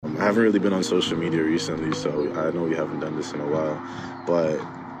I haven't really been on social media recently, so I know we haven't done this in a while. But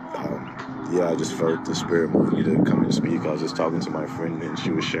yeah, I just felt the spirit move me to come and speak. I was just talking to my friend, and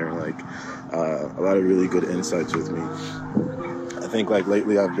she was sharing like a lot of really good insights with me. I think like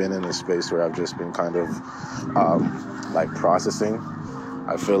lately I've been in a space where I've just been kind of like processing.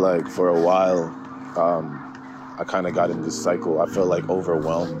 I feel like for a while I kind of got in this cycle. I felt like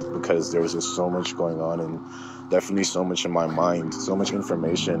overwhelmed because there was just so much going on, and definitely so much in my mind, so much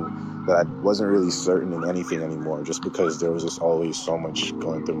information that I wasn't really certain in anything anymore, just because there was just always so much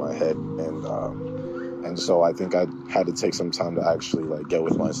going through my head. And so I think I had to take some time to actually like get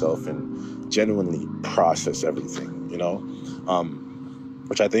with myself and genuinely process everything,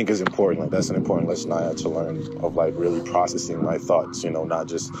 which I think is important. Like that's an important lesson I had to learn, of like really processing my thoughts, not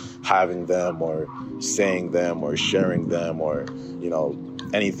just having them or saying them or sharing them or,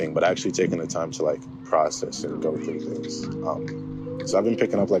 anything, but actually taking the time to like process and go through things. So I've been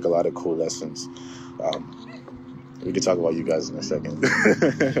picking up like a lot of cool lessons. We could talk about you guys in a second.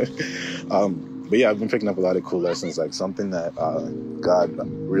 But yeah, I've been picking up a lot of cool lessons. Like something that God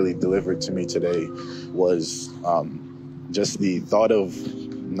really delivered to me today was just the thought of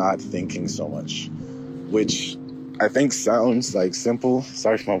not thinking so much, which I think sounds like simple.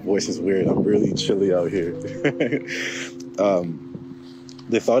 Sorry if my voice is weird. I'm really chilly out here.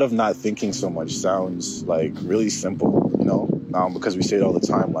 The thought of not thinking so much sounds like really simple, because we say it all the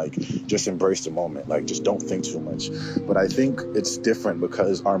time, like just embrace the moment, like just don't think too much. But I think it's different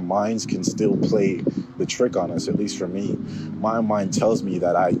because our minds can still play the trick on us. At least for me, my mind tells me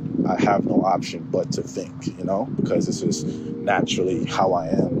that I have no option but to think, because this is naturally how I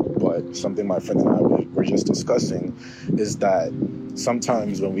am. But something my friend and I were just discussing is that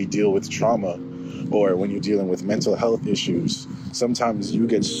sometimes when we deal with trauma, or when you're dealing with mental health issues, sometimes you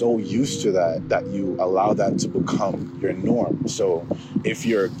get so used to that you allow that to become your norm. So if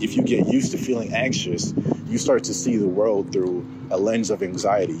you get used to feeling anxious, you start to see the world through a lens of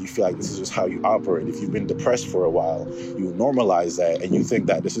anxiety. You feel like this is just how you operate. If you've been depressed for a while, you normalize that and you think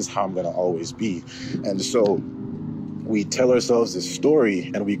that this is how I'm going to always be. And so we tell ourselves this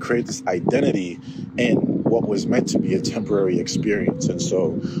story and we create this identity in what was meant to be a temporary experience. And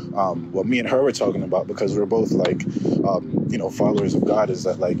so what me and her were talking about, because we're both like, followers of God, is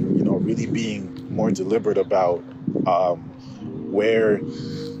that like, really being more deliberate about where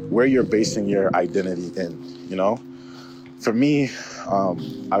you're basing your identity in, For me,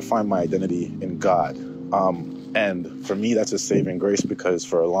 I find my identity in God. And for me, that's a saving grace, because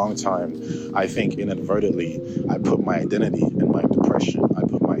for a long time, I think inadvertently, I put my identity in my depression. I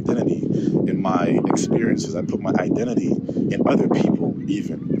put my identity in my experiences. I put my identity in other people,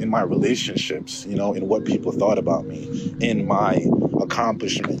 even in my relationships, in what people thought about me, in my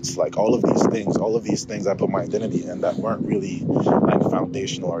accomplishments, like all of these things I put my identity in that weren't really like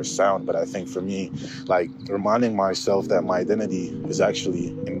foundational or sound. But I think for me, like reminding myself that my identity is actually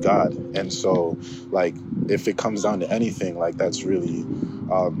in God. And so like, if it comes down to anything, like that's really,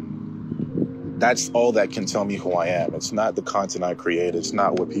 that's all that can tell me who I am. It's not the content I create. It's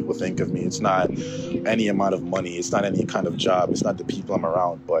not what people think of me. It's not any amount of money. It's not any kind of job. It's not the people I'm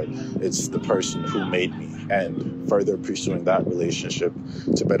around, but it's the person who made me, and further pursuing that relationship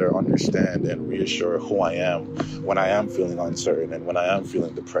to better understand and reassure who I am when I am feeling uncertain and when I am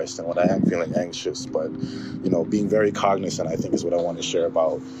feeling depressed and when I am feeling anxious. But, being very cognizant, I think, is what I want to share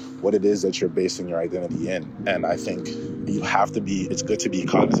about what it is that you're basing your identity in. And I think it's good to be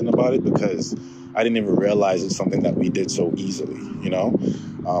cognizant about it, because I didn't even realize it's something that we did so easily,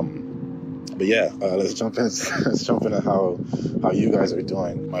 But yeah, let's jump into how you guys are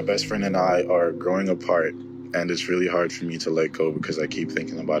doing. My best friend and I are growing apart, and it's really hard for me to let go because I keep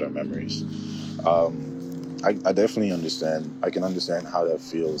thinking about our memories. I definitely understand. I can understand how that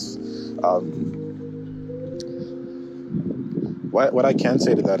feels. What I can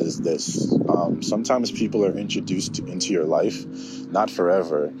say to that is this. Sometimes people are introduced into your life, not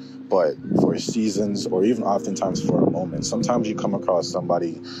forever, but for seasons, or even oftentimes for a moment. Sometimes you come across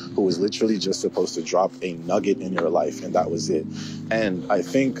somebody who was literally just supposed to drop a nugget in your life, and that was it. And I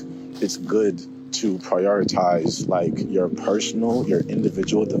think it's good to prioritize like your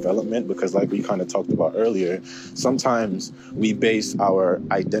individual development, because like we kind of talked about earlier, sometimes we base our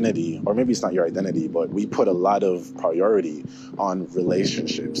identity, or maybe it's not your identity, but we put a lot of priority on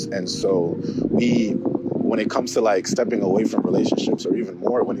relationships. And so we when it comes to like stepping away from relationships, or even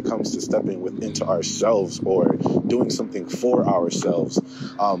more when it comes to stepping into ourselves or doing something for ourselves,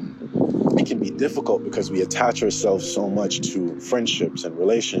 it can be difficult because we attach ourselves so much to friendships and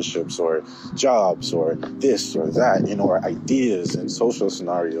relationships or jobs or this or that, or ideas and social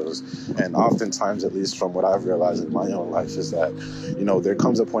scenarios. And oftentimes, at least from what I've realized in my own life, is that, there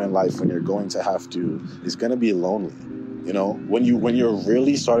comes a point in life when you're going to have to, it's going to be lonely. When you're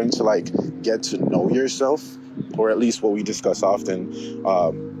really starting to like get to know yourself, or at least what we discuss often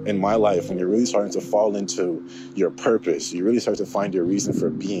in my life, when you're really starting to fall into your purpose, you really start to find your reason for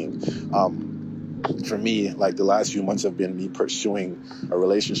being. For me, like the last few months have been me pursuing a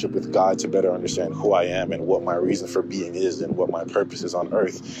relationship with God to better understand who I am and what my reason for being is and what my purpose is on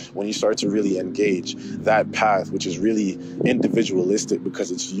earth. When you start to really engage that path, which is really individualistic because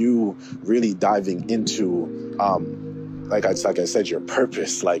it's you really diving into like I said, your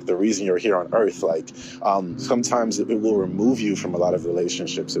purpose, like the reason you're here on earth. Like sometimes it will remove you from a lot of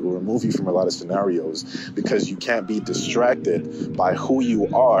relationships. It will remove you from a lot of scenarios because you can't be distracted by who you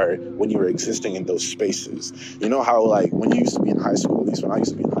are when you're existing in those spaces. You know how like when you used to be in high school, at least when I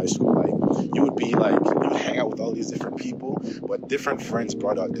used to be in high school, like you would hang out with all these different people, but different friends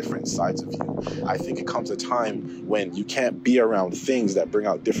brought out different sides of you. I think it comes a time when you can't be around things that bring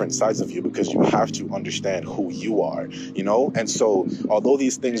out different sides of you because you have to understand who you are. And so although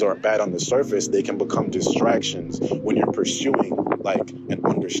these things aren't bad on the surface, they can become distractions when you're pursuing like an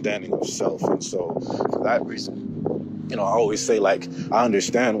understanding of self. And so for that reason, I always say, like, I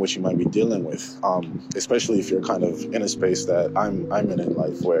understand what you might be dealing with, especially if you're kind of in a space that I'm in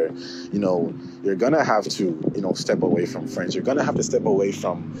life where, you're going to have to, step away from friends. You're going to have to step away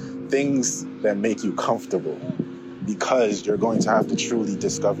from things that make you comfortable, because you're going to have to truly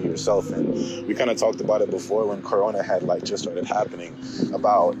discover yourself. And we kind of talked about it before when Corona had like just started happening,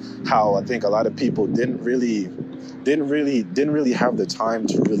 about how I think a lot of people didn't really have the time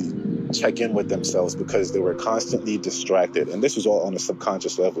to really check in with themselves because they were constantly distracted. And this was all on a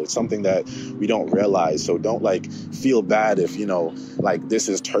subconscious level. It's something that we don't realize. So don't like feel bad if, like this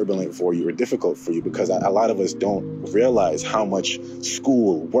is turbulent for you or difficult for you, because a lot of us don't realize how much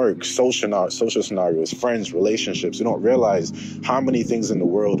school, work, social scenarios, friends, relationships, we don't realize how many things in the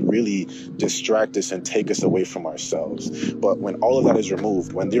world really distract us and take us away from ourselves. But when all of that is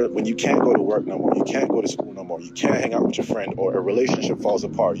removed, when you can't go to work no more, you can't go to school no more, you can't hang out with your friend, or a relationship falls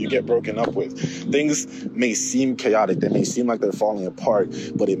apart, you get broken up with, things may seem chaotic, they may seem like they're falling apart,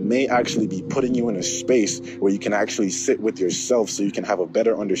 but it may actually be putting you in a space where you can actually sit with yourself so you can have a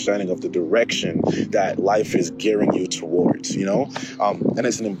better understanding of the direction that life is gearing you towards, and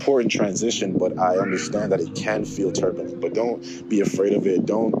it's an important transition, but I understand that it can feel turbulent. But don't be afraid of it.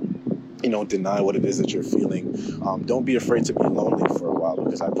 Don't deny what it is that you're feeling. Don't be afraid to be lonely for a while,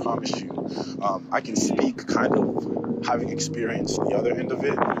 because I promise you, I can speak kind of having experienced the other end of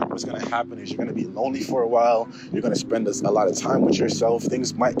it. What's going to happen is you're going to be lonely for a while. You're going to spend a lot of time with yourself.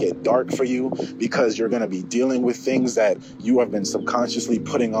 Things might get dark for you because you're going to be dealing with things that you have been subconsciously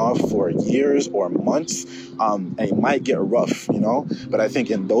putting off for years or months. And it might get rough, but I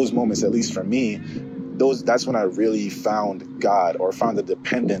think in those moments, at least for me, that's when I really found God, or found the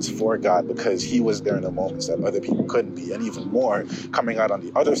dependence for God, because he was there in the moments that other people couldn't be. And even more, coming out on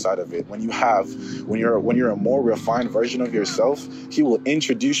the other side of it, when you're a more refined version of yourself, he will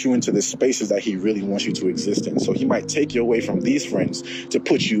introduce you into the spaces that he really wants you to exist in. So he might take you away from these friends to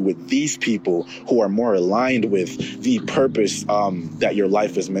put you with these people who are more aligned with the purpose that your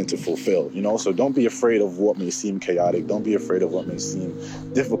life is meant to fulfill. So don't be afraid of what may seem chaotic. Don't be afraid of what may seem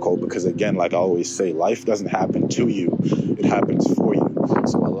difficult, because again, like I always say, life doesn't happen to you, it happens for you.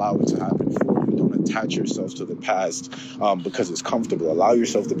 So allow it to happen for you. Don't attach yourself to the past because it's comfortable. Allow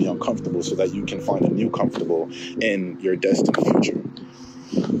yourself to be uncomfortable so that you can find a new comfortable in your destined future.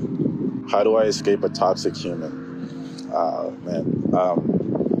 How do I escape a toxic human? I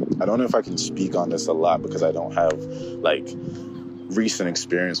don't know if I can speak on this a lot because I don't have like recent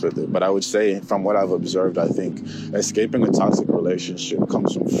experience with it, but I would say from what I've observed, I think escaping a toxic relationship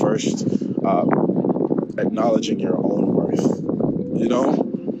comes from first acknowledging your own worth.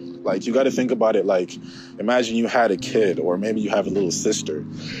 Like you got to think about it. Like imagine you had a kid, or maybe you have a little sister,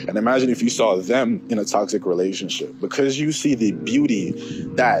 and imagine if you saw them in a toxic relationship, because you see the beauty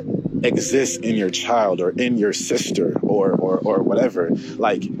that exists in your child or in your sister or whatever,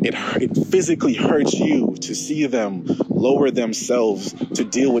 like it physically hurts you to see them lower themselves to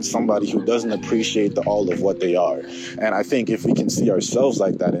deal with somebody who doesn't appreciate the all of what they are. And I think if we can see ourselves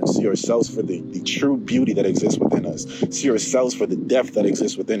like that and see ourselves for the true beauty that exists within us, see ourselves for the depth that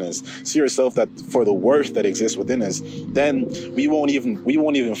exists within us, see ourselves that for the worth that exists within us, then we won't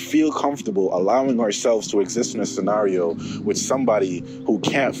even feel comfortable allowing ourselves to exist in a scenario with somebody who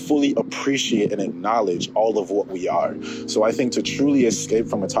can't fully appreciate and acknowledge all of what we are. So I think to truly escape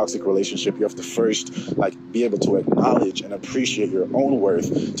from a toxic relationship, you have to first be able to acknowledge and appreciate your own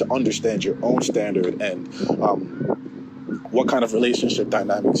worth, to understand your own standard, and what kind of relationship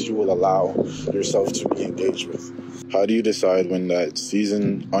dynamics you will allow yourself to be engaged with. How do you decide when that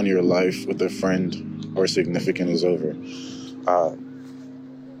season on your life with a friend or significant is over?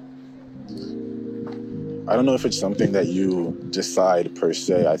 I don't know if it's something that you decide per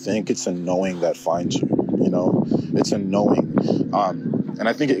se. I think it's a knowing that finds you, It's a knowing. And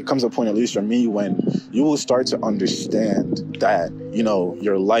I think it comes a point, at least for me, when you will start to understand that,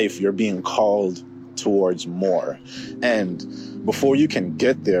 your life, you're being called towards more. And before you can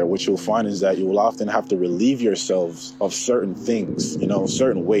get there, what you'll find is that you will often have to relieve yourselves of certain things,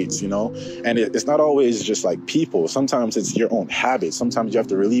 certain weights, and it's not always just like people. Sometimes it's your own habits. Sometimes you have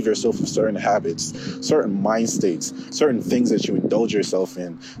to relieve yourself of certain habits, certain mind states, certain things that you indulge yourself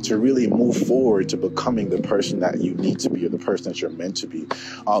in to really move forward to becoming the person that you need to be, or the person that you're meant to be.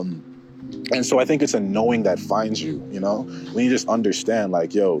 And so I think it's a knowing that finds you, when you just understand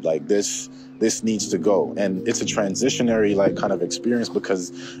this needs to go. And it's a transitionary kind of experience,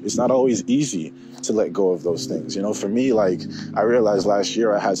 because it's not always easy to let go of those things. For me, I realized last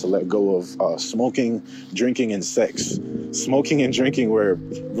year I had to let go of smoking, drinking, and sex. Smoking and drinking were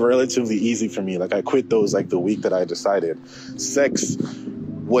relatively easy for me. I quit those the week that I decided. Sex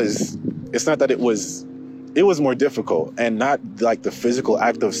it's not that it was more difficult, and not the physical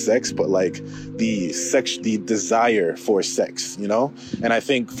act of sex, but the desire for sex, And I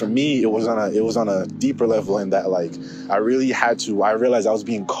think for me, it was on a deeper level, in that I realized I was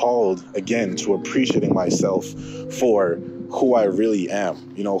being called again to appreciating myself for who I really am,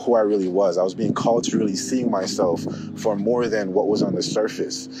 who I really was. I was being called to really seeing myself for more than what was on the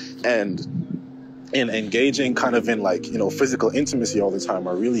surface. And in engaging in physical intimacy all the time,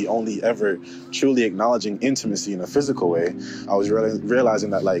 or really only ever truly acknowledging intimacy in a physical way, I was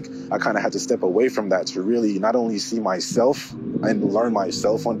realizing that I kind of had to step away from that to really not only see myself and learn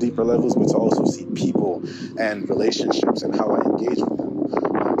myself on deeper levels, but to also see people and relationships and how I engage with them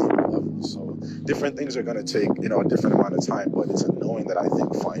on deeper levels. So different things are going to take a different amount of time, but it's a knowing that I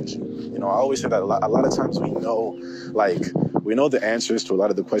think finds you. I always say that a lot of times we know the answers to a lot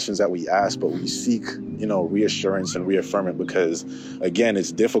of the questions that we ask, but we seek, reassurance and reaffirmation, because again,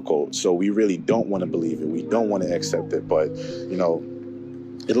 it's difficult. So we really don't want to believe it. We don't want to accept it, but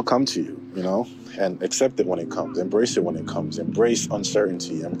it'll come to you, and accept it when it comes, embrace it when it comes, embrace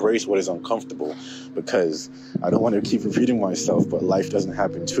uncertainty, embrace what is uncomfortable, because I don't want to keep repeating myself, but life doesn't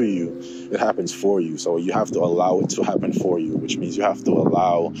happen to you, it happens for you. So you have to allow it to happen for you, which means you have to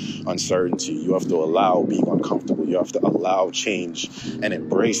allow uncertainty, you have to allow being uncomfortable, you have to allow change and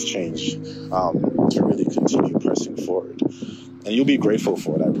embrace change, to really continue pressing forward. And you'll be grateful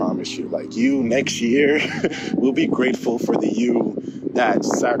for it, I promise you. You next year will be grateful for the you that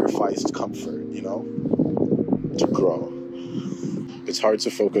sacrificed comfort, to grow. It's hard to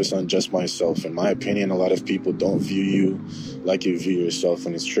focus on just myself. In my opinion, a lot of people don't view you like you view yourself,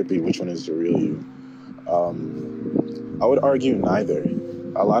 and it's trippy which one is the real you. I would argue neither.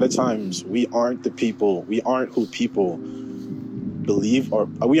 A lot of times we aren't who people believe, or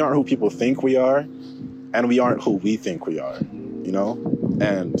we aren't who people think we are, and we aren't who we think we are,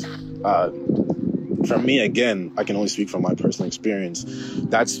 And for me, again, I can only speak from my personal experience.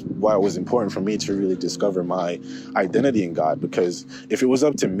 That's why it was important for me to really discover my identity in God. Because if it was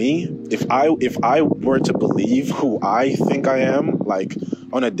up to me, if I were to believe who I think I am,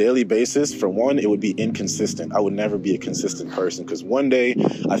 on a daily basis, for one, it would be inconsistent. I would never be a consistent person, because one day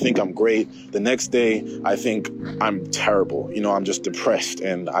I think I'm great. The next day I think I'm terrible. I'm just depressed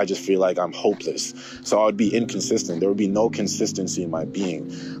and I just feel like I'm hopeless. So I would be inconsistent. There would be no consistency in my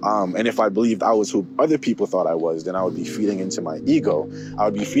being. And if I believed I was who other people thought I was, then I would be feeding into my ego. I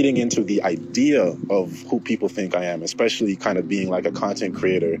would be feeding into the idea of who people think I am, especially kind of being a content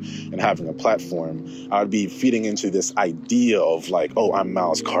creator and having a platform. I would be feeding into this idea of oh, I'm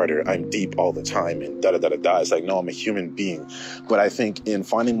Miles Carter, I'm deep all the time, and da-da-da-da-da. It's no, I'm a human being. But I think in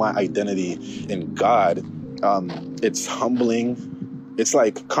finding my identity in God, it's humbling, It's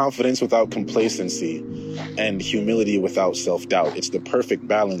like confidence without complacency and humility without self-doubt. It's the perfect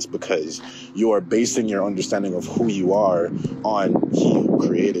balance because you are basing your understanding of who you are on He who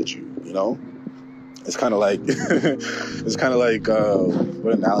created you, you know? It's kind of like,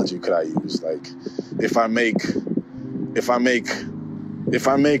 what analogy could I use? Like, if I make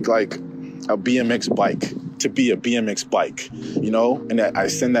like a BMX bike to be a BMX bike, you know, and that I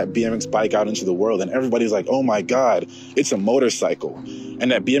send that BMX bike out into the world and everybody's like, oh my God, it's a motorcycle.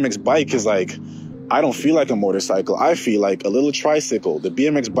 And that BMX bike is like, I don't feel like a motorcycle. I feel like a little tricycle. The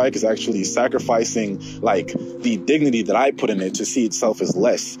BMX bike is actually sacrificing like the dignity that I put in it to see itself as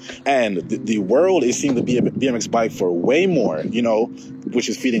less. And the world is seeing the BMX bike for way more, you know, which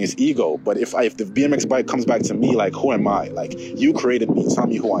is feeding its ego. But if the BMX bike comes back to me, like, who am I? Like, you created me, tell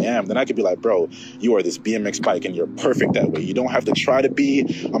me who I am. Then I could be like, bro, you are this BMX bike and you're perfect that way. You don't have to try to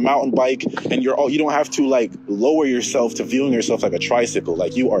be a mountain bike and you don't have to like lower yourself to viewing yourself like a tricycle.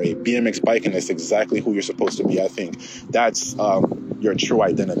 Like, you are a BMX bike and that's exactly who you're supposed to be. I think that's your true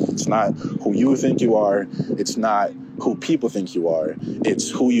identity. It's not who you think you are. It's not who people think you are. It's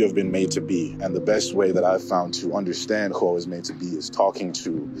who you have been made to be. And the best way that I've found to understand who I was made to be is talking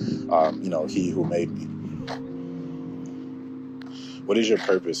to, He who made me. What is your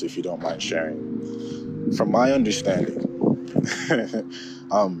purpose, if you don't mind sharing? From my understanding,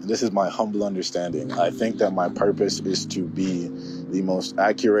 this is my humble understanding. I think that my purpose is to be the most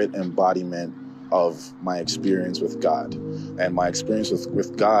accurate embodiment of my experience with God. And my experience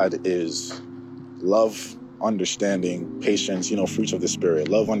with God is love, understanding, patience, fruits of the Spirit,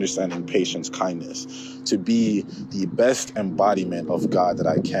 love, understanding, patience, kindness, to be the best embodiment of God that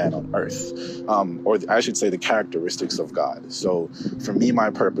I can on earth, or I should say the characteristics of God. So for me, my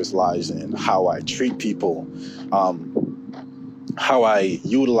purpose lies in how I treat people, how I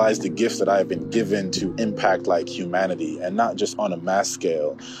utilize the gifts that I've been given to impact like humanity, and not just on a mass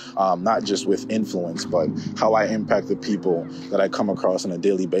scale, not just with influence, but how I impact the people that I come across on a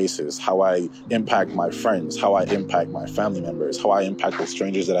daily basis, how I impact my friends, how I impact my family members, how I impact the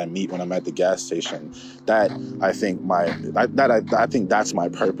strangers that I meet when I'm at the gas station. That I think I think that's my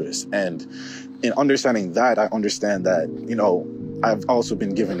purpose. And in understanding that, I understand that, I've also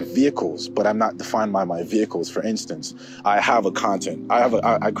been given vehicles, but I'm not defined by my vehicles. For instance, I have a content.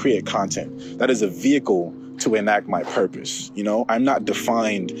 I create content. That is a vehicle to enact my purpose. I'm not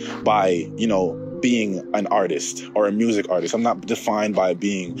defined by, being an artist or a music artist. I'm not defined by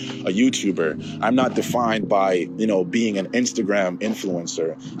being a YouTuber. I'm not defined by, being an Instagram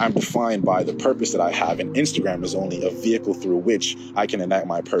influencer. I'm defined by the purpose that I have. And Instagram is only a vehicle through which I can enact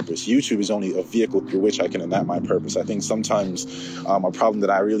my purpose. YouTube is only a vehicle through which I can enact my purpose. I think sometimes a problem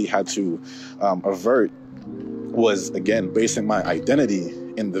that I really had to avert was, again, basing my identity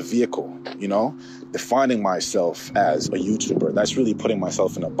in the vehicle, defining myself as a YouTuber. That's really putting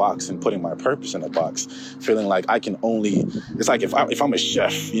myself in a box and putting my purpose in a box, feeling like I can only, it's like if I'm a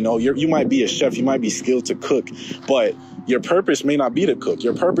chef, you might be a chef, you might be skilled to cook, but your purpose may not be to cook.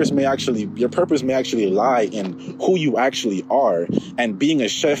 Your purpose may actually lie in who you actually are. And being a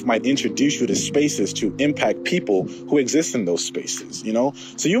chef might introduce you to spaces to impact people who exist in those spaces,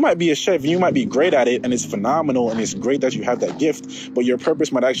 So you might be a chef and you might be great at it and it's phenomenal and it's great that you have that gift, but your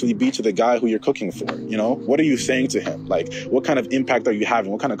purpose might actually be to the guy who you're cooking for, What are you saying to him? Like, what kind of impact are you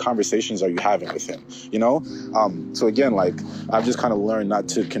having? What kind of conversations are you having with him, So again, like, I've just kind of learned not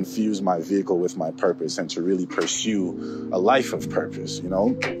to confuse my vehicle with my purpose and to really pursue a life of purpose,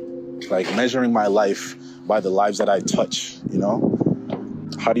 like measuring my life by the lives that I touch,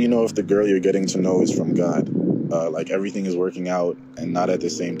 How do you know if the girl you're getting to know is from God? Like everything is working out and not at the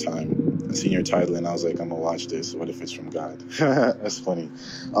same time. I seen your title and I was like, I'm gonna watch this. What if it's from God? That's funny.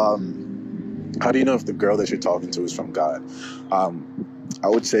 How do you know if the girl that you're talking to is from God? I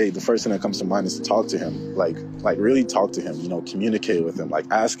would say the first thing that comes to mind is to talk to him, like really talk to him, communicate with him, like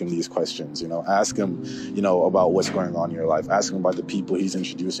ask him these questions, ask him, about what's going on in your life, ask him about the people he's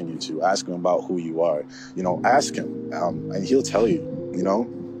introducing you to, ask him about who you are, ask him, and he'll tell you,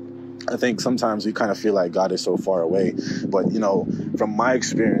 I think sometimes we kind of feel like God is so far away, but, from my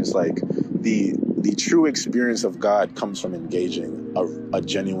experience, like the true experience of God comes from engaging a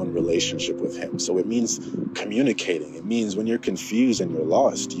genuine relationship with him. So it means communicating. It means when you're confused and you're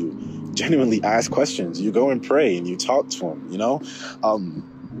lost, you genuinely ask questions. You go and pray and you talk to him,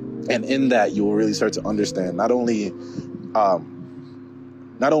 and in that you will really start to understand not only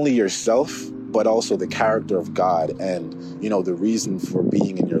yourself, but also the character of God and, the reason for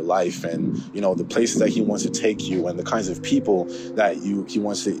being in your life and, the places that he wants to take you and the kinds of people that he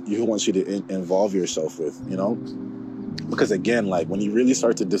wants you to involve yourself with, Because again, like when you really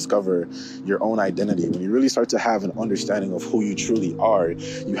start to discover your own identity, when you really start to have an understanding of who you truly are,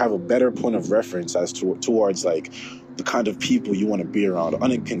 you have a better point of reference as to towards like the kind of people you want to be around on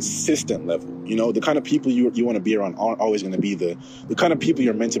a consistent level. You know, the kind of people you want to be around aren't always going to be the kind of people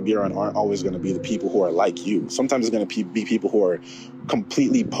you're meant to be around aren't always going to be the people who are like you. Sometimes it's going to be people who are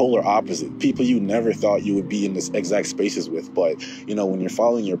completely polar opposite, people you never thought you would be in this exact spaces with. But, you know, when you're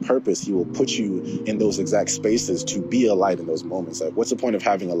following your purpose, he will put you in those exact spaces to be a light in those moments. Like, what's the point of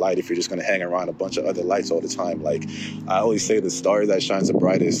having a light if you're just going to hang around a bunch of other lights all the time? Like, I always say the star that shines the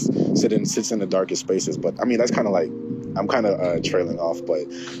brightest sits in the darkest spaces. But I mean, that's kind of like, I'm kind of trailing off, but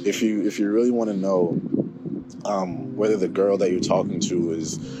if you really want to know whether the girl that you're talking to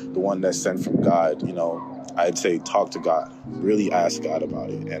is the one that's sent from God, you know, I'd say talk to God. Really ask God about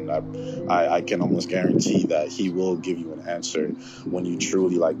it, and I can almost guarantee that He will give you an answer when you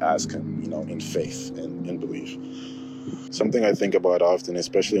truly like ask Him, you know, in faith and in belief. Something I think about often,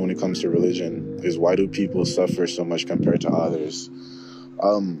 especially when it comes to religion, is why do people suffer so much compared to others?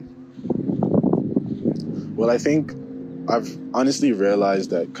 Well, I think I've honestly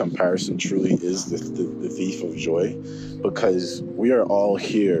realized that comparison truly is the thief of joy, because we are all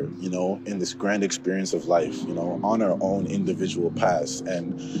here, you know, in this grand experience of life, you know, on our own individual paths.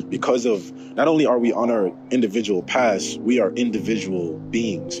 And because of, not only are we on our individual paths, we are individual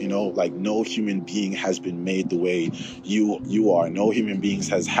beings, you know, like no human being has been made the way you are. No human beings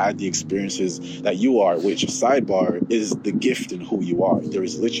has had the experiences that you are, which, sidebar, is the gift in who you are. There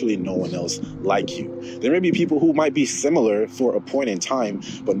is literally no one else like you. There may be people who might be similar for a point in time,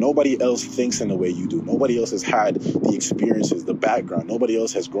 but nobody else thinks in the way you do. Nobody else has had the experiences, the background. Nobody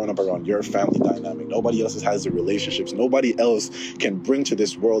else has grown up around your family dynamic. Nobody else has the relationships. Nobody else can bring to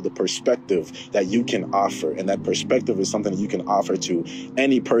this world the perspective that you can offer. And that perspective is something that you can offer to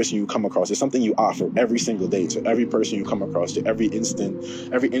any person you come across. It's something you offer every single day to every person you come across, to every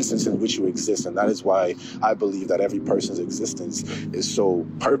instance in which you exist. And that is why I believe that every person's existence is so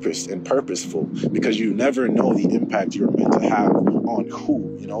purposed and purposeful, because you never know the impact you're meant to have on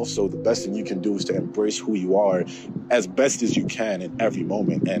who, you know. So the best thing you can do is to embrace who you are as best as you can in every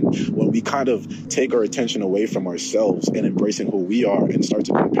moment. And when we kind of take our attention away from ourselves and embracing who we are and start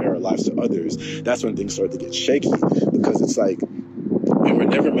to compare our lives to others, that's when things start to get shaky, because it's like we were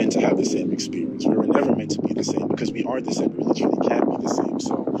never meant to have the same experience. We were never meant to be the same, because we aren't the same. We literally can't be the same.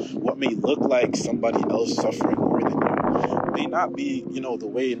 So what may look like somebody else suffering more than you may not be, you know, the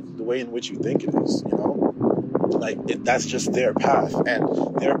way in which you think it is, you know. Like, that's just their path,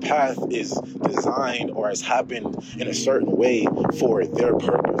 and their path is designed or has happened in a certain way for their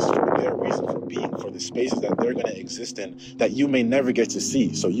purpose, for their reason for being, for the spaces that they're going to exist in that you may never get to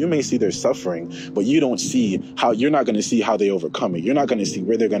see. So you may see their suffering, but you're not going to see how they overcome it. You're not going to see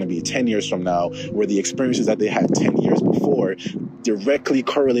where they're going to be 10 years from now, where the experiences that they had 10 years before directly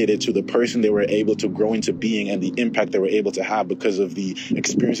correlated to the person they were able to grow into being and the impact they were able to have because of the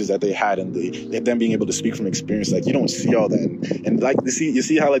experiences that they had and them being able to speak from experience. Like, you don't see all that, and like you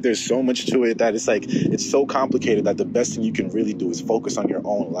see how like there's so much to it that it's like it's so complicated that the best thing you can really do is focus on your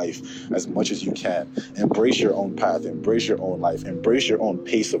own life as much as you can. Embrace your own path, embrace your own life, embrace your own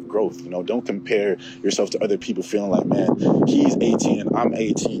pace of growth. You know, don't compare yourself to other people feeling like, man, he's 18 and I'm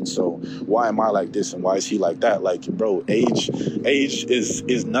 18, so why am I like this and why is he like that? Like, bro, age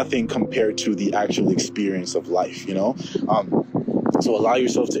is nothing compared to the actual experience of life, you know. So allow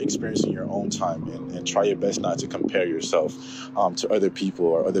yourself to experience in your own time, and try your best not to compare yourself to other people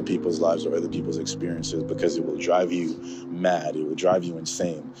or other people's lives or other people's experiences, because it will drive you mad. It will drive you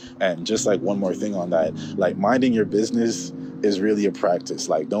insane. And just like one more thing on that, like minding your business is really a practice.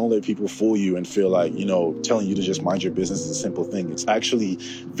 Like, don't let people fool you and feel like, you know, telling you to just mind your business is a simple thing. It's actually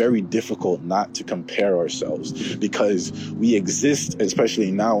very difficult not to compare ourselves, because we exist,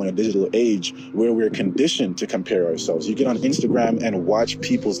 especially now in a digital age, where we're conditioned to compare ourselves. You get on Instagram and watch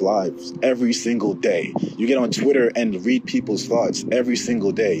people's lives every single day. You get on Twitter and read people's thoughts every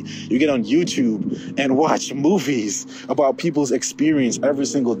single day. You get on YouTube and watch movies about people's experience every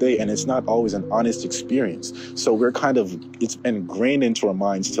single day, and it's not always an honest experience. So we're kind of, it's ingrained into our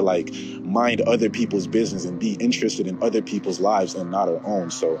minds to like mind other people's business and be interested in other people's lives and not our own.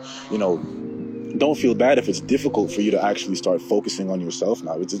 So, you know, don't feel bad if it's difficult for you to actually start focusing on yourself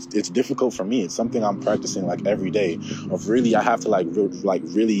now. It's difficult for me. It's something I'm practicing like every day of really, I have to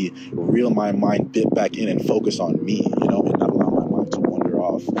really reel my mind bit back in and focus on me, you know, and not allow my mind to wander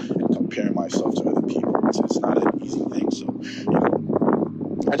off and compare myself to other people. It's not an easy thing. So, you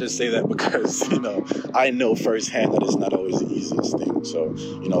know, I just say that because, you know, I know firsthand that it's not always the easiest thing. So,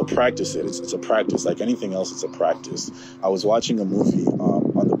 you know, practice it. It's a practice. Like anything else, it's a practice. I was watching a movie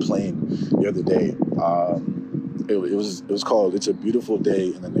on the plane the other day. it was called "It's a Beautiful Day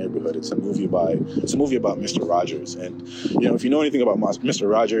in the Neighborhood." It's a movie about Mr. Rogers. And if you know anything about Mr.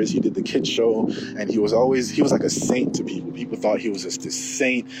 Rogers, he did the kids show, and he was like a saint to people. People thought he was just this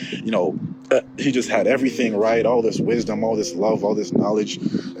saint. He just had everything right, all this wisdom, all this love, all this knowledge,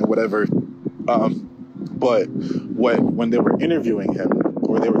 and whatever. But when they were interviewing him,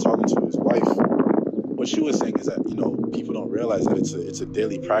 or they were talking to his wife, what she was saying is that people don't realize that it's a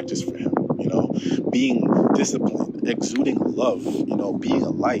daily practice for him. Being disciplined, exuding love, being a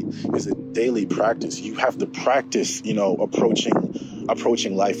light is a daily practice. You have to practice,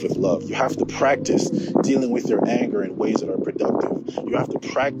 approaching life with love. You have to practice dealing with your anger in ways that are productive. You have to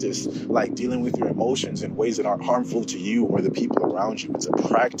practice dealing with your emotions in ways that aren't harmful to you or the people around you. It's a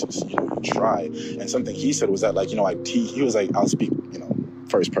practice. You try. And something he said was that he was like, I'll speak,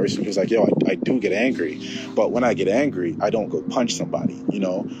 first person. He was like, I do get angry, but when I get angry, I don't go punch somebody.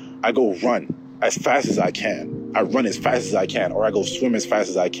 I go run as fast as I can. I run as fast as I can, or I go swim as fast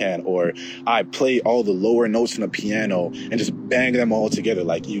as I can, or I play all the lower notes in the piano and just bang them all together.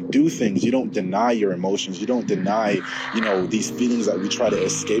 You do things. You don't deny your emotions. You don't deny, these feelings that we try to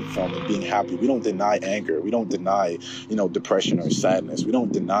escape from and being happy. We don't deny anger. We don't deny, depression or sadness. We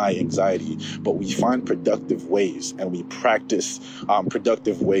don't deny anxiety, but we find productive ways and we practice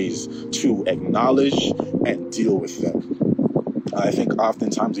productive ways to acknowledge and deal with them. I think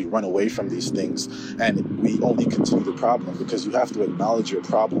oftentimes we run away from these things and we only continue the problem, because you have to acknowledge your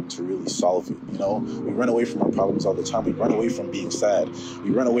problem to really solve it. We run away from our problems all the time. We run away from being sad. We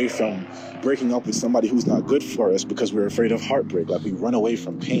run away from breaking up with somebody who's not good for us because we're afraid of heartbreak. We run away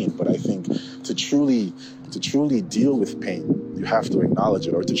from pain. But I think to truly deal with pain, you have to acknowledge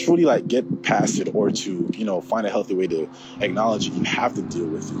it, or to truly get past it, or to find a healthy way to acknowledge it. You have to deal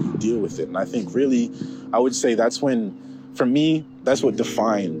with it. You deal with it. And I think really, I would say that's when, for me, that's what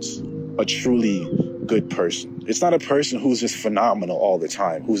defines a truly good person. It's not a person who's just phenomenal all the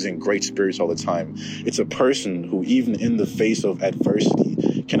time, who's in great spirits all the time. It's a person who, even in the face of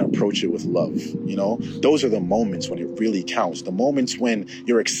adversity, can approach it with love. Those are the moments when it really counts. The moments when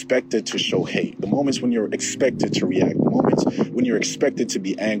you're expected to show hate. The moments when you're expected to react. The moments when you're expected to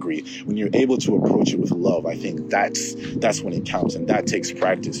be angry. When you're able to approach it with love. I think that's when it counts, and that takes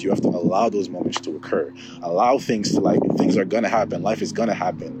practice. You have to allow those moments to occur. Allow things to things are gonna happen. Life is gonna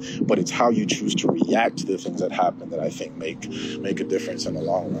happen, but it's how you choose to react to the things that happen that I think make a difference in the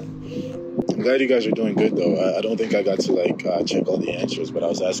long run. I'm glad you guys are doing good, though. I don't think I got to check all the answers, but I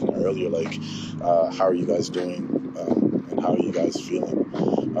was asking earlier, how are you guys doing, and how are you guys feeling?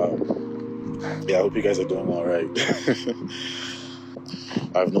 I hope you guys are doing all right.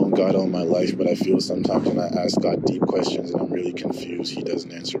 I've known God all my life, but I feel sometimes when I ask God deep questions and I'm really confused, He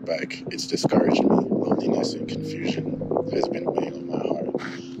doesn't answer back. It's discouraging me. Loneliness and confusion has been weighing on my heart.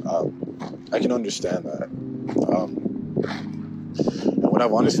 I can understand that. And what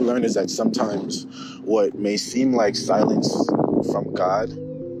I've honestly learned is that sometimes what may seem like silence from God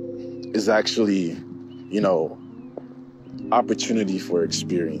is actually, opportunity for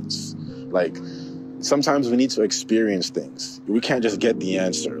experience. Sometimes we need to experience things. We can't just get the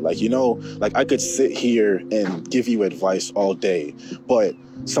answer. I could sit here and give you advice all day, but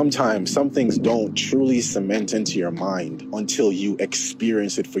sometimes some things don't truly cement into your mind until you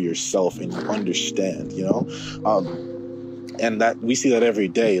experience it for yourself and you understand, and that we see that every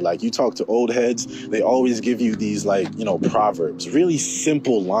day. You talk to old heads, they always give you these proverbs, really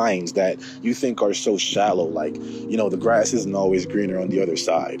simple lines that you think are so shallow, the grass isn't always greener on the other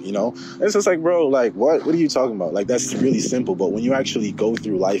side. It's just bro, what are you talking about? That's really simple. But when you actually go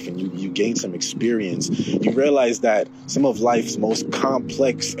through life and you gain some experience, you realize that some of life's most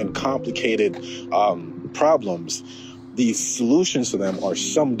complex and complicated problems, the solutions to them are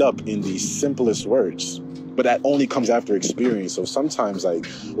summed up in the simplest words. But that only comes after experience. So sometimes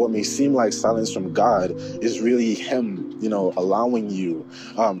what may seem like silence from God is really Him, allowing you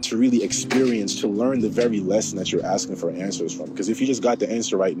to really experience, to learn the very lesson that you're asking for answers from. Because if you just got the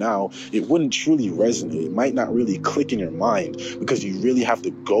answer right now, it wouldn't truly resonate. It might not really click in your mind, because you really have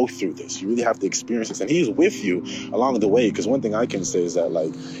to go through this. You really have to experience this. And He's with you along the way. Because one thing I can say is that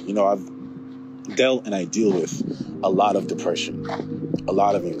I've dealt and I deal with a lot of depression, a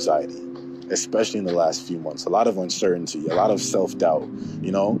lot of anxiety, especially in the last few months, a lot of uncertainty, a lot of self-doubt,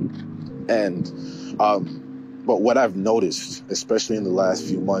 and but what I've noticed, especially in the last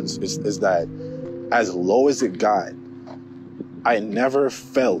few months, is that as low as it got, I never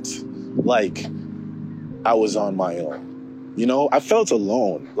felt like I was on my own. I felt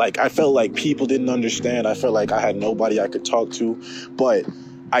alone. I felt like people didn't understand. I felt like I had nobody I could talk to, but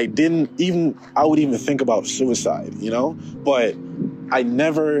I would even think about suicide, but I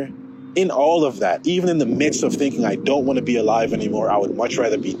never in all of that, even in the midst of thinking I don't want to be alive anymore, I would much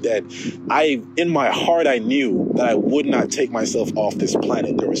rather be dead, in my heart, I knew that I would not take myself off this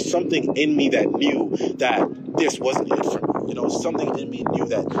planet. There was something in me that knew that this wasn't it for me. Something in me knew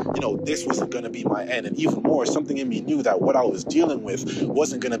that, this wasn't going to be my end. And even more, something in me knew that what I was dealing with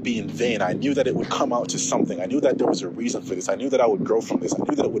wasn't going to be in vain. I knew that it would come out to something. I knew that there was a reason for this. I knew that I would grow from this. I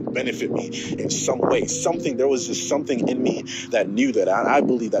knew that it would benefit me in some way. There was just something in me that knew that. I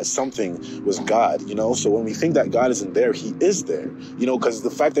believe that something was God, So when we think that God isn't there, he is there, because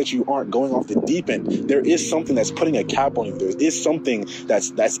the fact that you aren't going off the deep end, there is something that's putting a cap on you. There is something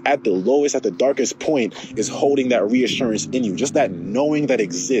that's at the lowest, at the darkest point, is holding that reassurance in you. Just that knowing that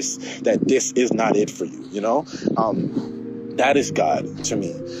exists, that this is not it for you, that is God to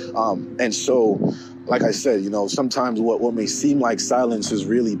me. And so, like I said, sometimes what may seem like silence is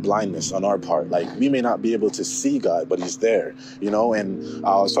really blindness on our part. Like, we may not be able to see God, but he's there, and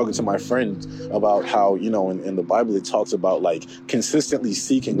I was talking to my friend about how, in the Bible, it talks about like consistently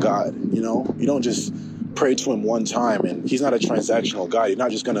seeking God. You don't just pray to him one time, and he's not a transactional God. You're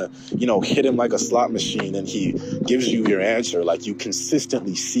not just gonna, hit him like a slot machine and he gives you your answer. Like, you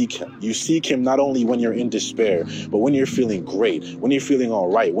consistently seek him. You seek him not only when you're in despair, but when you're feeling great, when you're feeling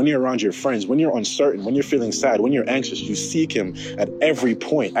all right, when you're around your friends, when you're uncertain, when you're feeling sad, when you're anxious. You seek him at every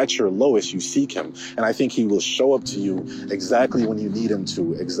point. At your lowest, you seek him. And I think he will show up to you exactly when you need him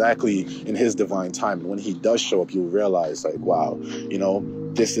to, exactly in his divine time. And when he does show up, you'll realize, like, wow,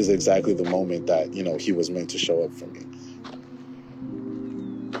 this is exactly the moment that, he was meant to show up for me.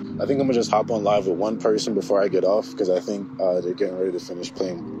 I think I'm gonna just hop on live with one person before I get off, because I think they're getting ready to finish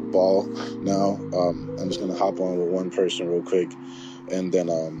playing ball now. I'm just gonna hop on with one person real quick, and then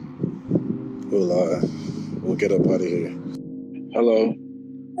we'll get up out of here. Hello.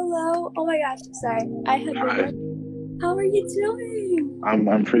 Hello. Oh my gosh, sorry. I had Hi. How are you doing?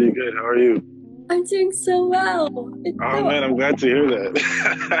 I'm pretty good. How are you? I'm doing so well. Man, I'm glad to hear that.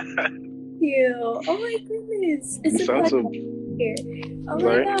 Thank you. Oh my goodness. It's You sound so here. Oh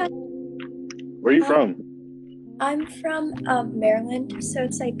Sorry? my god. Where are you from? I'm from Maryland, so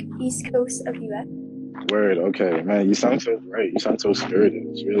it's like East Coast of US. Word. Okay, man. You sound so great. You sound so spirited.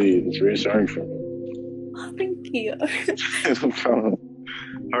 It's reassuring for me. Oh, thank you. No problem.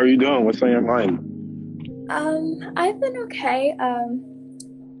 How are you doing? What's on your mind? I've been okay.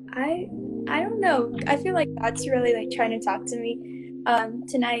 I don't know. I feel like God's really like trying to talk to me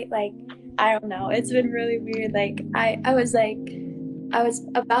tonight. Like, I don't know. It's been really weird. Like, I was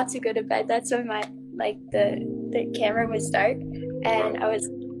about to go to bed. That's when the camera was dark, and I was,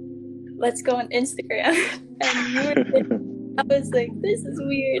 let's go on Instagram. And you were, I was like, this is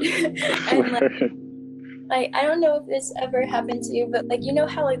weird. And like I don't know if this ever happened to you, but like,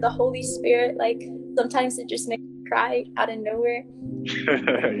 how like the Holy Spirit, like sometimes it just makes you cry out of nowhere.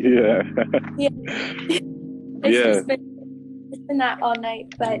 Yeah. It's been that all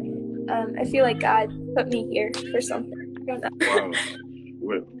night, but I feel like God put me here for something. I don't know.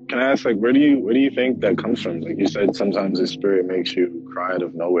 Wow. Can I ask, like, where do you think that comes from? Like you said, sometimes the Spirit makes you cry out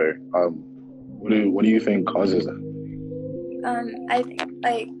of nowhere. What do you think causes that? I think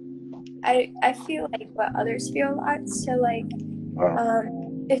like I feel like what others feel a lot. So like,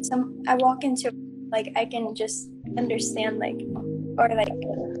 if I walk into, like, I can just understand, like, or like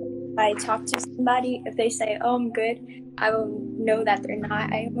if I talk to somebody, if they say, oh, I'm good, I will know that they're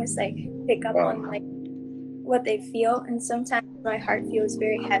not. I almost like pick up on like what they feel, and sometimes my heart feels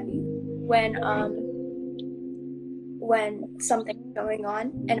very heavy when something's going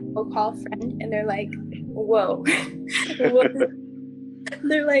on, and I'll call a friend and they're like, whoa.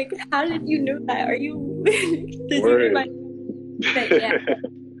 They're like, how did you know that? Are you Word. Yeah.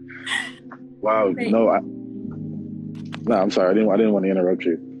 Wow. Right. No, I'm sorry. I didn't want to interrupt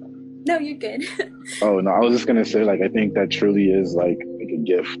you. No, you're good. Oh no, I was just gonna say, like, I think that truly is like a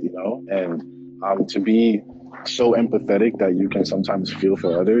gift, and to be so empathetic that you can sometimes feel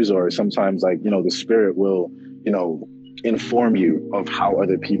for others, or sometimes, like, the Spirit will, inform you of how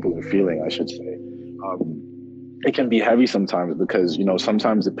other people are feeling, I should say. It can be heavy sometimes because,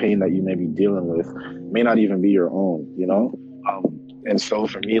 sometimes the pain that you may be dealing with may not even be your own, and so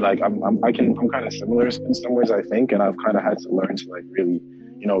for me, like, I'm kind of similar in some ways, I think, and I've kind of had to learn to like really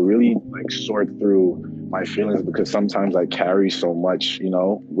like sort through my feelings, because sometimes I carry so much,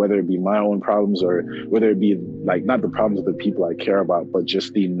 whether it be my own problems or whether it be like not the problems of the people I care about, but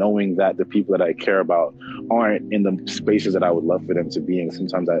just the knowing that the people that I care about aren't in the spaces that I would love for them to be in.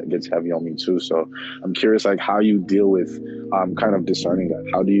 Sometimes that gets heavy on me too. So I'm curious, like, how you deal with kind of discerning that.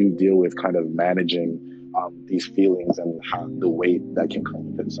 How do you deal with kind of managing these feelings and the weight that can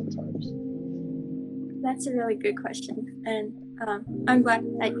come with it sometimes? That's a really good question. And I'm glad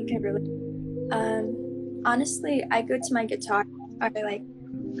that you can relate. Honestly, I go to my guitar, or like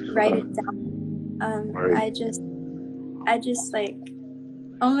write it down. Right. I just like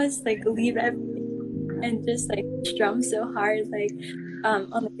almost like leave everything and just like strum so hard, like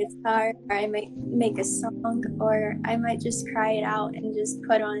on the guitar, or I might make a song, or I might just cry it out and just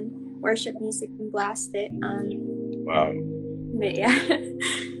put on worship music and blast it. Wow. But yeah.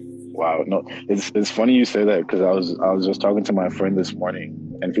 Wow. No, it's funny you say that, because I was just talking to my friend this morning,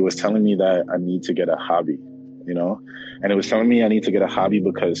 and he was telling me that I need to get a hobby, you know? And it was telling me I need to get a hobby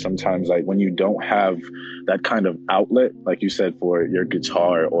because sometimes, like, when you don't have that kind of outlet, like you said, for your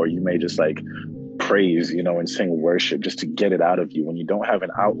guitar, or you may just like praise, and sing worship just to get it out of you. When you don't have an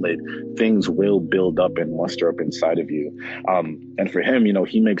outlet, things will build up and muster up inside of you. And for him,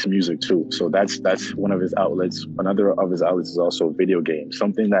 he makes music too. So that's one of his outlets. Another of his outlets is also video games,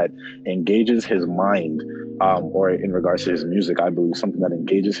 something that engages his mind, or in regards to his music, I believe something that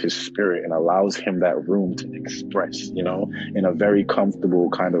engages his spirit and allows him that room to express, in a very comfortable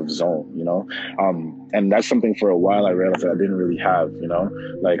kind of zone, and that's something for a while I realized that I didn't really have,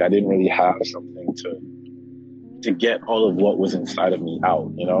 like I didn't really have something to get all of what was inside of me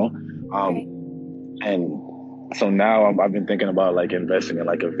out, Right. and so now I've been thinking about like investing in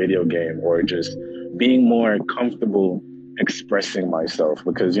like a video game, or just being more comfortable expressing myself,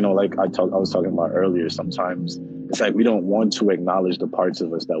 because like I was talking about earlier, sometimes it's like we don't want to acknowledge the parts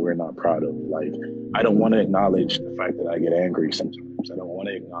of us that we're not proud of. Like, I don't want to acknowledge the fact that I get angry sometimes. I don't want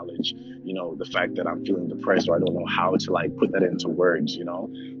to acknowledge the fact that I'm feeling depressed, or I don't know how to like put that into words,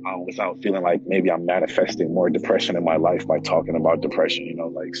 without feeling like maybe I'm manifesting more depression in my life by talking about depression,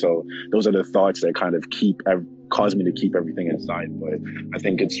 like. So those are the thoughts that kind of cause me to keep everything inside. But I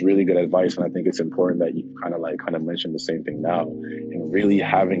think it's really good advice, and I think it's important that you kind of mentioned the same thing now, and really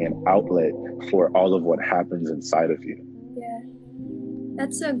having an outlet for all of what happens inside of you. Yeah,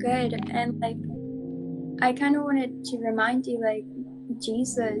 that's so good. And like, I kind of wanted to remind you, like,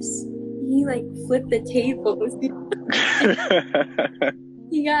 Jesus, he like flipped the tables.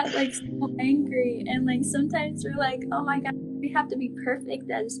 He got like so angry, and like sometimes we're like, oh my God, we have to be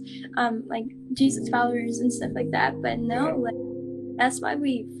perfect as like Jesus followers and stuff like that. But no, like, that's why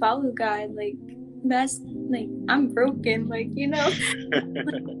we follow God. Like, that's like, I'm broken, like, like,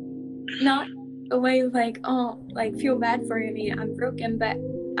 not a way of like, oh, like feel bad for me, I'm broken, but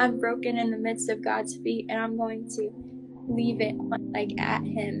I'm broken in the midst of God's feet, and I'm going to leave it like at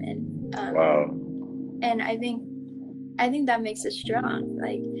him. And Wow. and I think that makes us strong.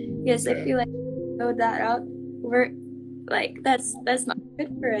 Like, yes, I feel like build that up, we're like, that's not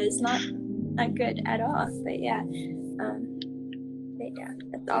good for us, not good at all. But yeah,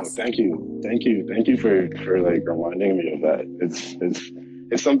 that's awesome. Thank you for like reminding me of that.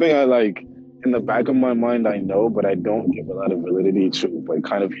 It's something I like in the back of my mind, I know, but I don't give a lot of validity to. Like,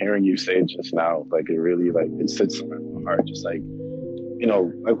 kind of hearing you say it just now, like it really, like, it sits in my heart. Just like,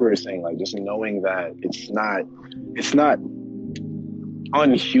 like we were saying, like, just knowing that it's not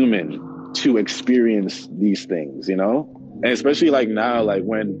unhuman to experience these things, and especially like now, like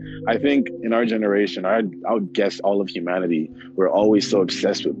when I think in our generation, I would guess all of humanity, we're always so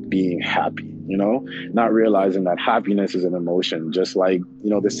obsessed with being happy, not realizing that happiness is an emotion, just like,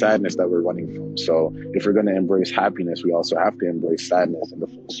 the sadness that we're running from. So if we're going to embrace happiness, we also have to embrace sadness and the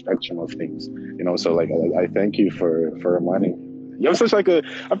full spectrum of things, so like, I thank you for reminding me. You have such like I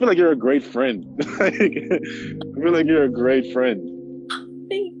feel like you're a great friend. I feel like you're a great friend.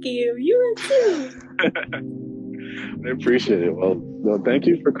 Thank you. You are too. I appreciate it. Well, thank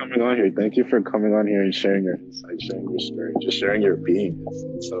you for coming on here. Thank you for coming on here and sharing your insight, sharing your story, just sharing your being.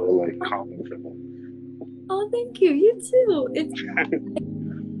 It's so like calming for me. Oh, thank you. You too.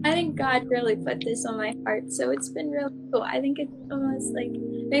 I think God really put this on my heart, so it's been really cool. I think it's almost like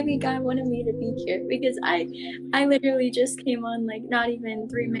maybe God wanted me to be here, because I literally just came on like not even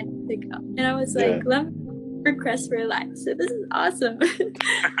 3 minutes ago, and I was like, let me request for a life. So this is awesome.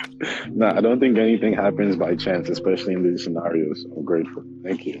 No, I don't think anything happens by chance, especially in these scenarios. I'm grateful.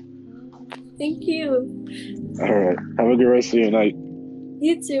 Thank you. Thank you. All right. Have a good rest of your night.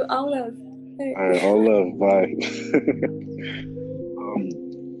 You too. All love. All right. All love. Bye.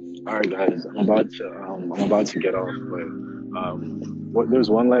 All right, guys. I'm about to get off, but there's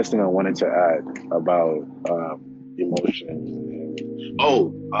one last thing I wanted to add about emotions.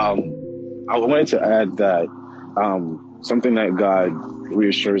 I wanted to add that something that God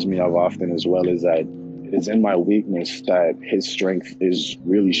reassures me of often as well is that it is in my weakness that His strength is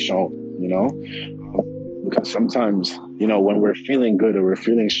really shown. because sometimes, when we're feeling good or we're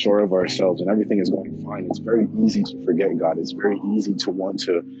feeling sure of ourselves and everything is going fine, it's very easy to forget God. It's very easy to want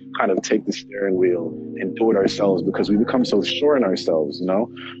to kind of take the steering wheel and do it ourselves because we become so sure in ourselves,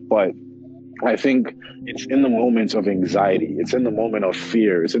 But I think it's in the moments of anxiety, it's in the moment of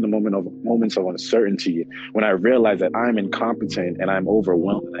fear, it's in the moments of uncertainty when I realize that I'm incompetent and I'm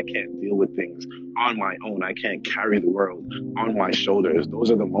overwhelmed and I can't deal with things on my own. I can't carry the world on my shoulders. Those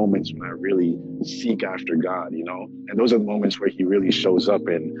are the moments when I really seek after God, and those are the moments where he really shows up.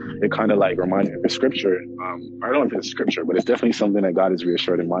 And it kind of like reminds me of the scripture. I don't know if it's scripture, but it's definitely something that God has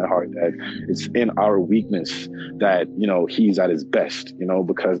reassured in my heart, that it's in our weakness that, he's at his best,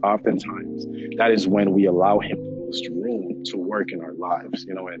 because oftentimes that is when we allow him the most room to work in our lives,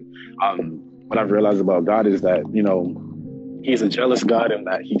 and what I've realized about God is that, he's a jealous God in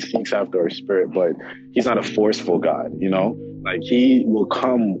that he seeks after our spirit, but he's not a forceful God, like he will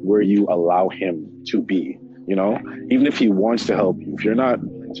come where you allow him to be, even if he wants to help you, if you're not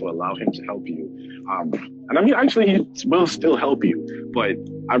willing to allow him to help you. And I mean, actually, he will still help you, but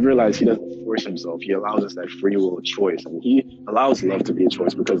I've realized he doesn't force himself. He allows us that free will of choice, and he allows love to be a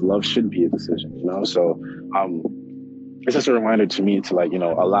choice because love should be a decision, So, it's just a reminder to me to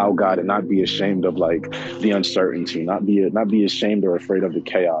allow God and not be ashamed of the uncertainty, not be ashamed or afraid of the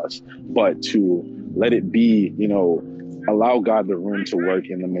chaos, but to let it be, allow God the room to work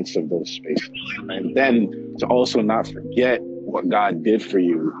in the midst of those spaces. And then to also not forget what God did for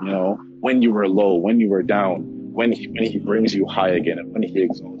you, when you were low, when you were down, when he brings you high again, and when he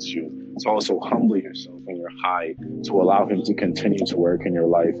exalts you. To also humble yourself when you're high, to allow him to continue to work in your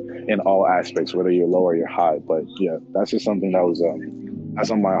life in all aspects, whether you're low or you're high. But yeah, that's just something that was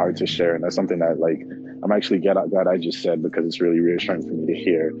that's on my heart to share, and that's something that I'm actually glad I just said, because it's really reassuring for me to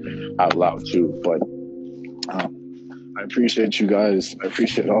hear out loud too. But I appreciate you guys. I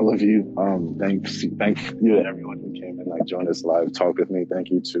appreciate all of you. Thank you to everyone who came and joined us live, talk with me. Thank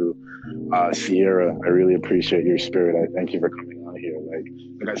you to Sierra. I really appreciate your spirit. I thank you for coming on here.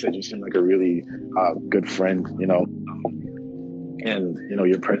 Like I said, you seem like a really good friend, and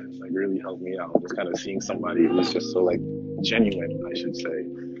your presence really helped me out. Just kind of seeing somebody who's just so genuine, I should say.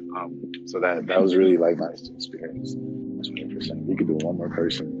 So that was really nice to experience. 20%. We could do one more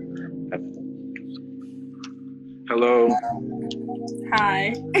person. Hello.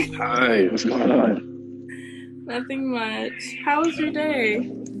 Hi. Hi. What's going on? Nothing much. How was your day?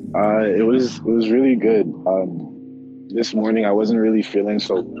 It was really good. This morning I wasn't really feeling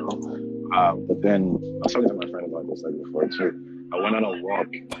so well. But then I was talking to my friend about this before too. I went on a walk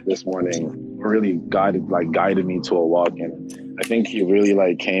this morning. Really guided me to a walk, and I think he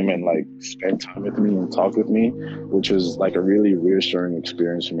really came and spent time with me and talked with me, which was a really reassuring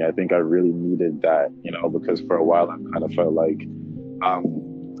experience for me. I think I really needed that, because for a while I kind of felt I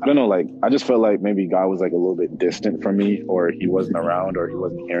don't know, I just felt maybe God was a little bit distant from me, or he wasn't around, or he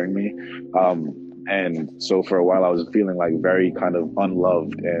wasn't hearing me. And so for a while I was feeling very kind of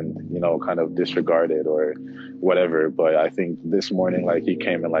unloved and, kind of disregarded or whatever. But I think this morning, he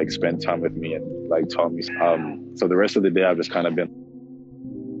came and spent time with me and taught me. So the rest of the day I've just kind of been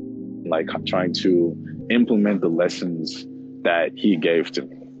trying to implement the lessons that he gave to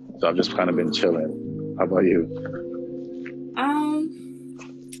me. So I've just kind of been chilling. How about you?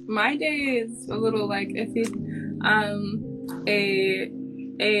 My day is a little iffy.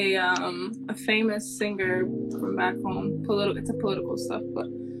 A famous singer from back home, it's a political stuff, but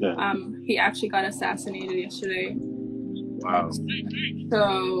yeah. He actually got assassinated yesterday. Wow.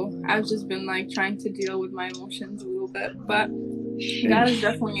 So I've just been trying to deal with my emotions a little bit, but God is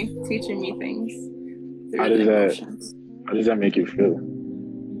definitely teaching me things through the emotions. How does that make you feel?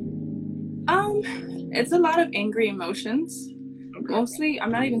 It's a lot of angry emotions. Okay. Mostly,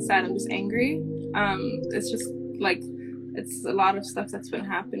 I'm not even sad, I'm just angry. It's just it's a lot of stuff that's been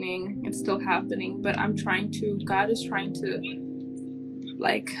happening. It's still happening, but God is trying to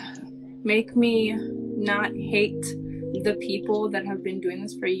make me not hate the people that have been doing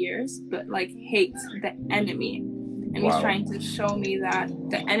this for years, but hate the enemy. And wow. He's trying to show me that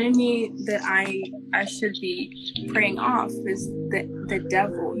the enemy that I should be praying off is the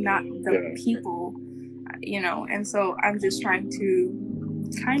devil, not the people, and so I'm just trying to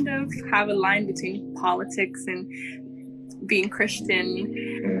kind of have a line between politics and being Christian,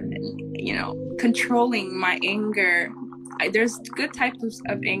 controlling my anger. There's good types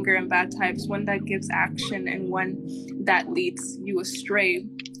of anger and bad types, one that gives action and one that leads you astray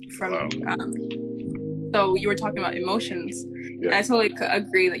from. Wow. So you were talking about emotions. Yeah. And I totally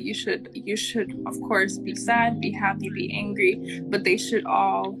agree that you should of course be sad, be happy, be angry, but they should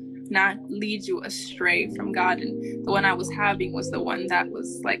all not lead you astray from God. And the one I was having was the one that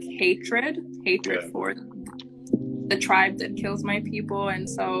was hatred yeah. for the tribe that kills my people, and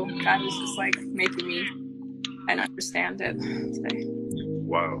so God was just like making me and understand it today.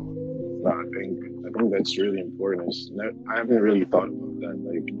 Wow. No, I think that's really important. I haven't really thought about that.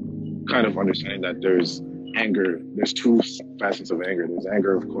 Like, kind of understanding that there's anger. There's two facets of anger. There's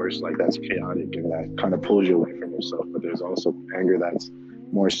anger, of course, like that's chaotic and that kind of pulls you away from yourself. But there's also anger that's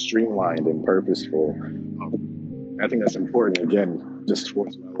more streamlined and purposeful. I think that's important. Again, just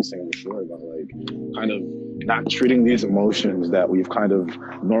towards what I was saying before about like kind of not treating these emotions that we've kind of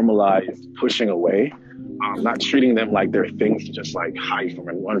normalized pushing away. Not treating them like they're things to just like hide from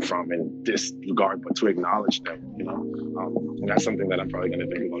and run from and disregard, but to acknowledge them, you know? And that's something that I'm probably going to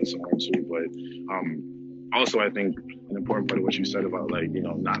think about some more too. But also, I think an important part of what you said about like, you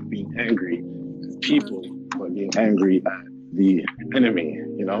know, not being angry at people, but being angry at the enemy,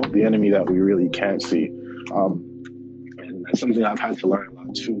 you know, the enemy that we really can't see. And that's something I've had to learn a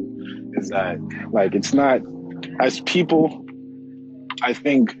lot too, is that like, it's not, as people, I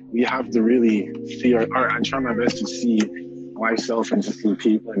think we have to really see, or I try my best to see myself and to see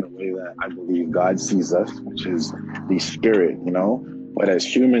people in the way that I believe God sees us, which is the spirit, you know? But as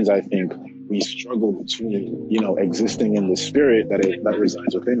humans, I think we struggle between, you know, existing in the spirit that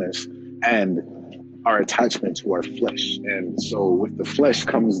resides within us and our attachment to our flesh. And so with the flesh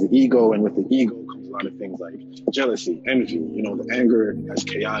comes the ego, and with the ego comes a lot of things like jealousy, envy, you know, the anger that's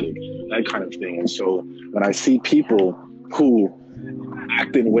chaotic, that kind of thing. And so when I see people who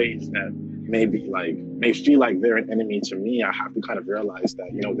act in ways that may feel like they're an enemy to me, I have to kind of realize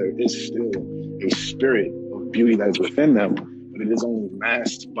that, you know, there is still a spirit of beauty that is within them, but it is only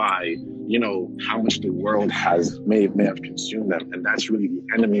masked by, you know, how much the world may have consumed them. And that's really the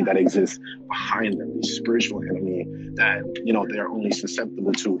enemy that exists behind them, the spiritual enemy that, you know, they're only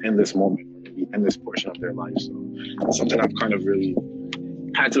susceptible to in this moment, in this portion of their life. So it's something I've kind of really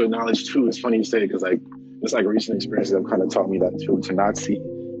had to acknowledge too. It's funny you say it, because like, it's like recent experiences have kind of taught me that too, to not see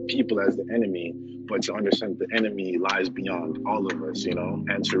people as the enemy, but to understand the enemy lies beyond all of us, you know,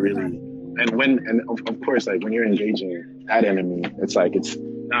 and to really, and of course, like when you're engaging that enemy, it's like, it's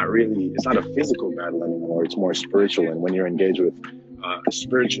not a physical battle anymore, it's more spiritual. And when you're engaged with a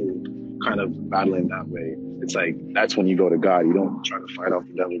spiritual kind of battle in that way, it's like, that's when you go to God. You don't try to fight off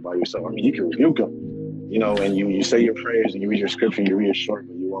the devil by yourself. I mean, you can rebuke him, you know, and you say your prayers and you read your scripture and you reassure,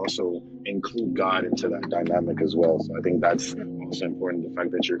 but you also include God into that dynamic as well. So I think that's also important, the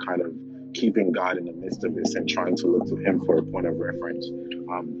fact that you're kind of keeping God in the midst of this and trying to look to him for a point of reference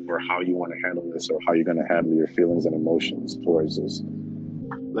for how you want to handle this, or how you're going to handle your feelings and emotions towards this.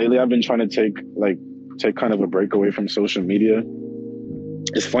 Lately, I've been trying to take kind of a break away from social media.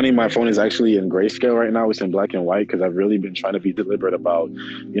 It's funny, my phone is actually in grayscale right now. It's in black and white because I've really been trying to be deliberate about,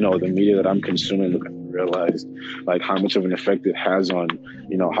 you know, the media that I'm consuming, because I realized like how much of an effect it has on,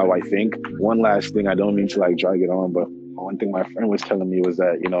 you know, how I think. One last thing, I don't mean to like drag it on, but one thing my friend was telling me was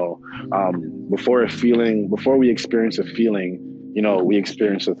that, you know, before we experience a feeling, you know, we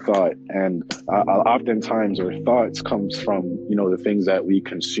experience a thought, and oftentimes our thoughts comes from, you know, the things that we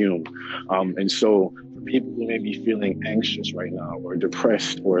consume. And so for people who may be feeling anxious right now, or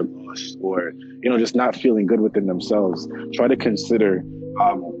depressed, or lost, or, you know, just not feeling good within themselves, try to consider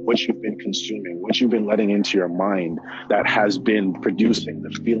what you've been consuming, what you've been letting into your mind that has been producing the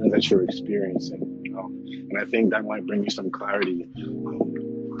feeling that you're experiencing. You know? And I think that might bring you some clarity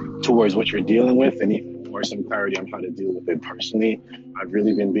towards what you're dealing with, and even more some clarity on how to deal with it personally. I've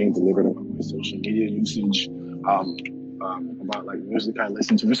really been being deliberate about my social media usage, about like music I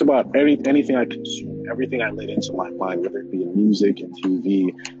listen to, just about anything I consume, everything I let into my mind, whether it be in music and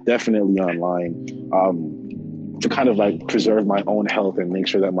TV, definitely online, to kind of like preserve my own health and make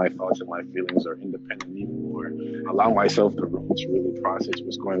sure that my thoughts and my feelings are independent, even more, allow myself the room to really process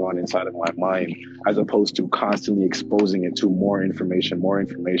what's going on inside of my mind, as opposed to constantly exposing it to more information,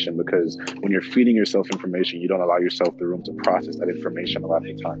 because when you're feeding yourself information, you don't allow yourself the room to process that information a lot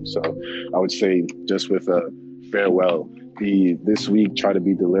of the time. So I would say, just with a farewell, this week, try to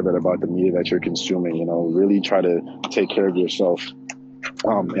be deliberate about the media that you're consuming, you know, really try to take care of yourself.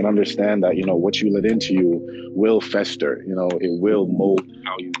 And understand that, you know, what you let into you will fester, you know, it will mold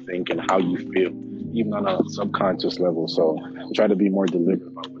how you think and how you feel, even on a subconscious level. So try to be more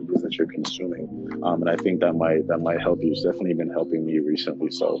deliberate about what it is that you're consuming. And I think that might help you. It's definitely been helping me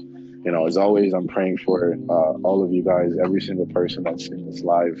recently. So, you know, as always, I'm praying for all of you guys, every single person that's in this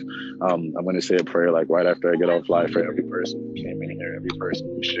live. I'm going to say a prayer like right after I get off live, for every person who came in here, every person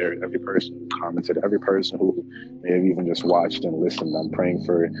who shared, every person who commented, every person who may have even just watched and listened. I'm praying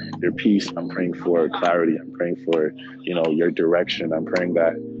for your peace. I'm praying for clarity. I'm praying for, you know, your direction. I'm praying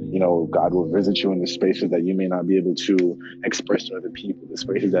that you know, God will visit you in the spaces that you may not be able to express to other people, the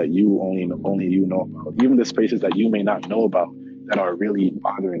spaces that you only you know about, even the spaces that you may not know about that are really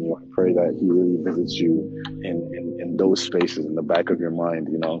bothering you. I pray that He really visits you in those spaces in the back of your mind,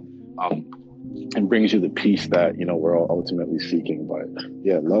 you know, and brings you the peace that, you know, we're all ultimately seeking. But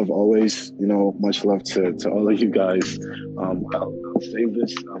yeah, love always, you know, much love to all of you guys. I'll save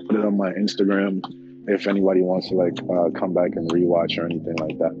this, I'll put it on my Instagram if anybody wants to like come back and rewatch or anything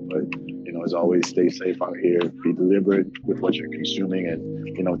like that. But, you know, as always, stay safe out here, be deliberate with what you're consuming, and,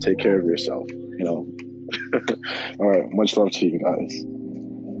 you know, take care of yourself, you know. All right, much love to you guys.